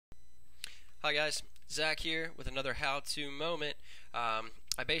Hi guys, Zach here with another how-to moment.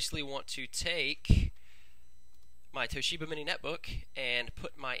 I basically want to take my Toshiba Mini Netbook and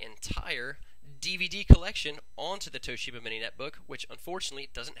put my entire DVD collection onto the Toshiba Mini Netbook, which unfortunately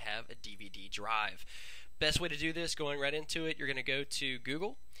doesn't have a DVD drive. Best way to do this, going right into it, you're going to go to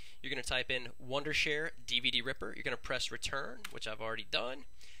Google. You're going to type in Wondershare DVD Ripper. You're going to press return, which I've already done.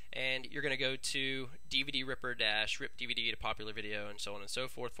 And you're going to go to DVD Ripper dash rip DVD to popular video and so on and so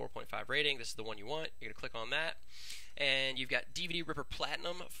forth, 4.5 rating. This is the one you want. You're going to click on that. And you've got DVD Ripper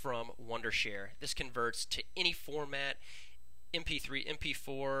Platinum from Wondershare. This converts to any format, MP3,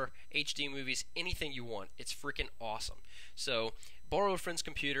 MP4, HD movies, anything you want. It's freaking awesome. So borrow a friend's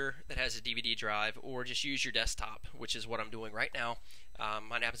computer that has a DVD drive, or just use your desktop, which is what I'm doing right now.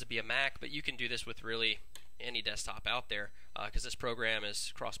 Mine happens to be a Mac, but you can do this with really any desktop out there, because this program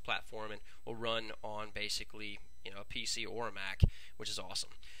is cross-platform and will run on basically a PC or a Mac, which is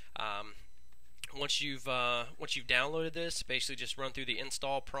awesome. Once you've downloaded this, basically just run through the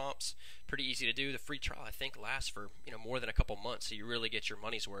install prompts. Pretty easy to do. The free trial I think lasts for more than a couple months, so you really get your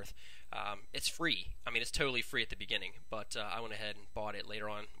money's worth. It's free. I mean, it's totally free at the beginning, but I went ahead and bought it later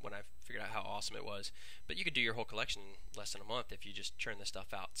on when I figured out how awesome it was. But you could do your whole collection in less than a month if you just churn this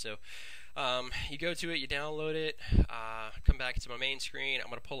stuff out. So you go to it, you download it, come back to my main screen. I'm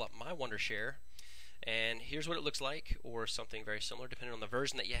going to pull up my Wondershare. And here's what it looks like, or something very similar depending on the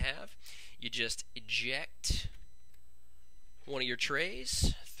version that you have. You just eject one of your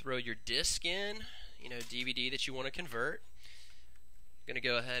trays, throw your disc in, DVD that you want to convert. I'm going to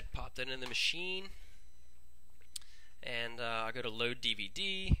go ahead, pop that in the machine, and I go to load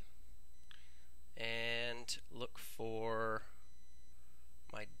DVD and look for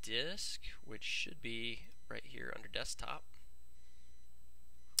my disc, which should be right here under desktop.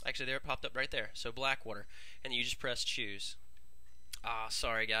 Actually, there it popped up right there. So Blackwater, and you just press choose.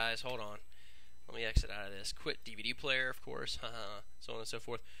 Sorry guys, hold on. Let me exit out of this. Quit DVD player, of course, so on and so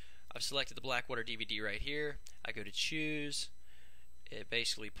forth. I've selected the Blackwater DVD right here. I go to choose. It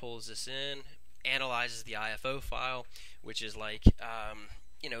basically pulls this in, analyzes the IFO file, which is like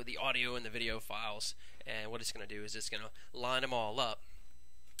the audio and the video files. And what it's going to do is it's going to line them all up.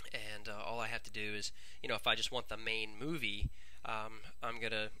 And all I have to do is, if I just want the main movie, I'm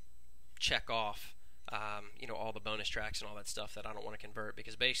going to check off, all the bonus tracks and all that stuff that I don't want to convert,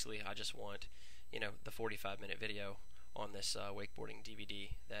 because basically I just want, the 45-minute video on this wakeboarding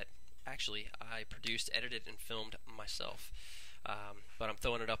DVD that actually I produced, edited, and filmed myself. But I'm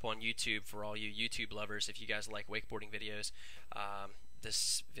throwing it up on YouTube for all you YouTube lovers. If you guys like wakeboarding videos,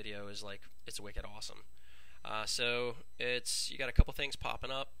 this video is it's wicked awesome. So you got a couple things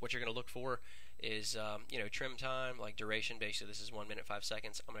popping up. What you're going to look for is trim time, like duration. Basically this is 1 minute 5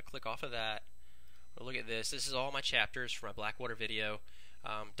 seconds. I'm going to click off of that. Look at this. This is all my chapters for my Blackwater video.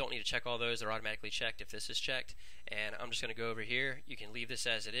 Don't need to check all those. They're automatically checked if this is checked. And I'm just going to go over here. You can leave this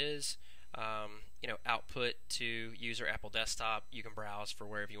as it is. Output to user Apple desktop. You can browse for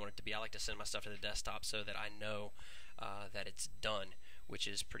wherever you want it to be. I like to send my stuff to the desktop so that I know that it's done, which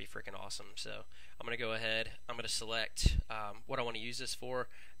is pretty freaking awesome. So I'm going to go ahead. I'm going to select what I want to use this for.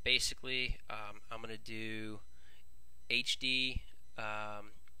 Basically, I'm going to do HD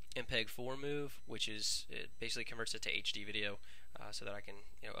MPEG-4 move, which is it basically converts it to HD video, so that I can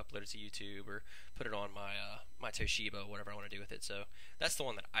upload it to YouTube or put it on my Toshiba, whatever I want to do with it. So that's the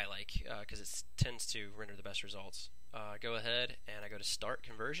one that I like because it tends to render the best results. Go ahead and I go to Start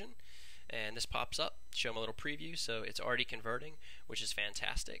Conversion. And this pops up, show them a little preview, so it's already converting, which is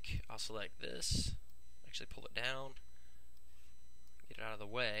fantastic. I'll select this, actually pull it down, get it out of the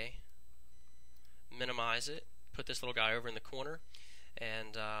way, minimize it, put this little guy over in the corner,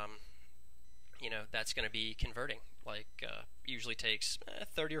 and that's going to be converting. Usually takes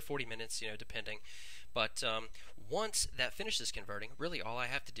 30 or 40 minutes, depending. But once that finishes converting, really all I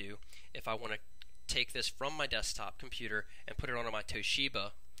have to do, if I want to take this from my desktop computer and put it onto my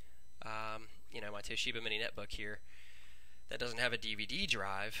Toshiba, my Toshiba Mini Netbook here that doesn't have a DVD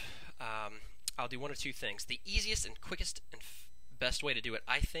drive, I'll do one of two things. The easiest and quickest and best way to do it,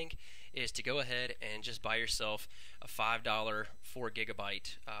 I think, is to go ahead and just buy yourself a $5 4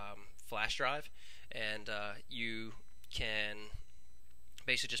 gigabyte flash drive, and you can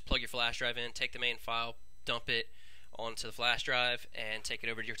basically just plug your flash drive in, take the main file, dump it onto the flash drive, and take it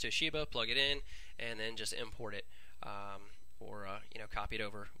over to your Toshiba, plug it in, and then just import it. Or copy it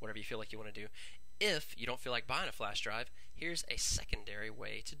over, whatever you feel like you want to do. If you don't feel like buying a flash drive, here's a secondary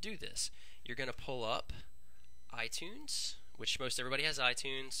way to do this. You're going to pull up iTunes, which most everybody has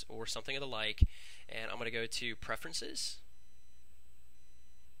iTunes or something of the like, and I'm going to go to Preferences,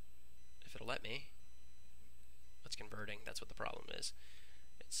 if it'll let me. It's converting, that's what the problem is.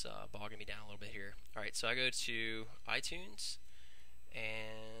 It's bogging me down a little bit here. Alright, so I go to iTunes,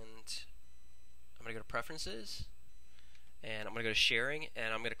 and I'm going to go to Preferences, and I'm going to go to Sharing,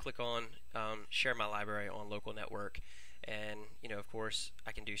 and I'm going to click on Share My Library on Local Network. And, of course,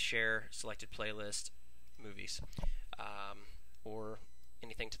 I can do Share Selected Playlist Movies, or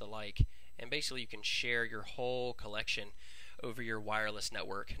anything to the like. And basically you can share your whole collection over your wireless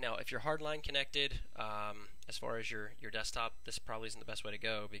network. Now, if you're hardline connected, as far as your desktop, this probably isn't the best way to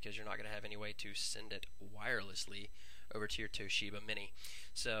go, because you're not going to have any way to send it wirelessly over to your Toshiba Mini.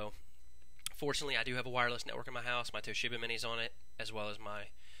 So, fortunately, I do have a wireless network in my house. My Toshiba Mini's on it, as well as my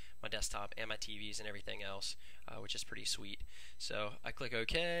desktop and my TVs and everything else, which is pretty sweet. So I click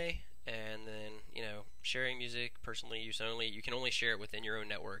OK, and then, sharing music, personally use only. You can only share it within your own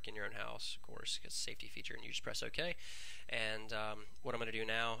network in your own house, of course, because it's a safety feature, and you just press OK. And what I'm going to do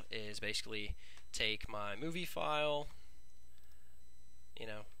now is basically take my movie file, and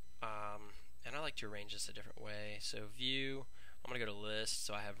I like to arrange this a different way. So View, I'm going to go to List,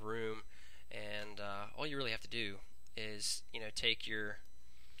 so I have Room, and all you really have to do is, take your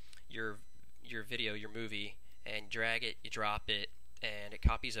video, your movie, and drag it, you drop it, and it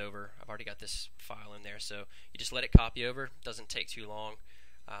copies over. I've already got this file in there, so you just let it copy over. Doesn't take too long.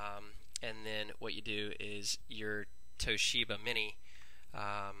 And then what you do is your Toshiba Mini,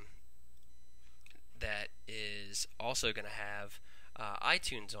 that is also going to have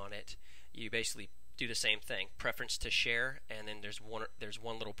iTunes on it. You basically do the same thing. Preference to share, and then there's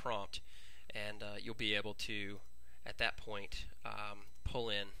one little prompt, and you'll be able to, at that point,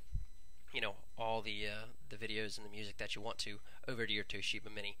 pull in all the videos and the music that you want to over to your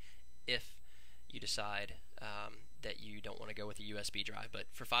Toshiba Mini, if you decide that you don't want to go with a USB drive. But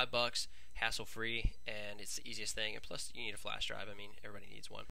for $5, hassle free, and it's the easiest thing. And plus, you need a flash drive. I mean, everybody needs one.